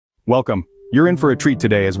Welcome. You're in for a treat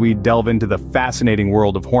today as we delve into the fascinating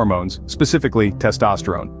world of hormones, specifically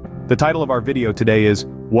testosterone. The title of our video today is,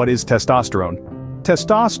 What is Testosterone?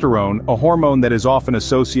 Testosterone, a hormone that is often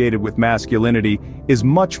associated with masculinity, is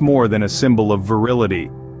much more than a symbol of virility.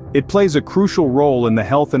 It plays a crucial role in the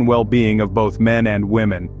health and well-being of both men and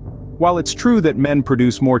women. While it's true that men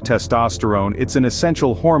produce more testosterone, it's an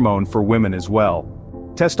essential hormone for women as well.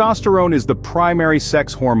 Testosterone is the primary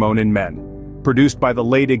sex hormone in men. Produced by the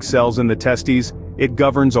Leydig cells in the testes, it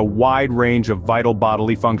governs a wide range of vital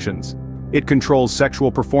bodily functions. It controls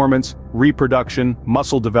sexual performance, reproduction,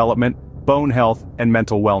 muscle development, bone health, and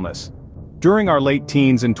mental wellness. During our late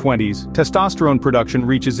teens and 20s, testosterone production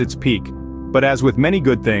reaches its peak. But as with many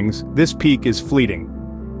good things, this peak is fleeting.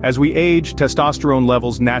 As we age, testosterone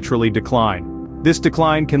levels naturally decline. This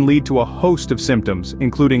decline can lead to a host of symptoms,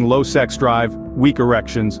 including low sex drive, weak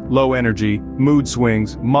erections, low energy, mood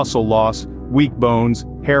swings, muscle loss, weak bones,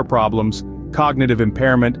 hair problems, cognitive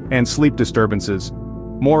impairment, and sleep disturbances.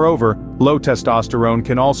 Moreover, low testosterone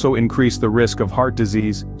can also increase the risk of heart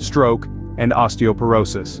disease, stroke, and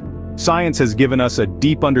osteoporosis. Science has given us a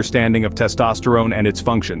deep understanding of testosterone and its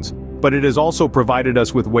functions, but it has also provided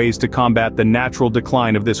us with ways to combat the natural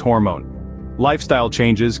decline of this hormone. Lifestyle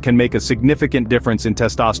changes can make a significant difference in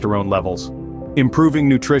testosterone levels. Improving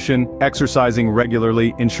nutrition, exercising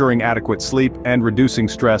regularly, ensuring adequate sleep, and reducing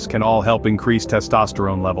stress can all help increase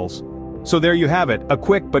testosterone levels. So there you have it, a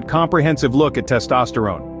quick but comprehensive look at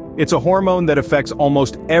testosterone. It's a hormone that affects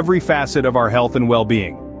almost every facet of our health and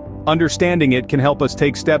well-being. Understanding it can help us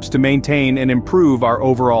take steps to maintain and improve our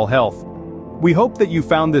overall health. We hope that you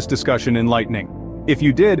found this discussion enlightening. If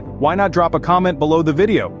you did, why not drop a comment below the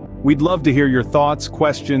video? We'd love to hear your thoughts,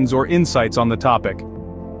 questions, or insights on the topic.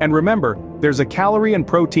 And remember, there's a calorie and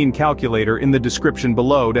protein calculator in the description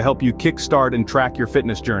below to help you kickstart and track your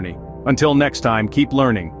fitness journey. Until next time, keep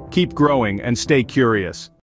learning, keep growing, and stay curious.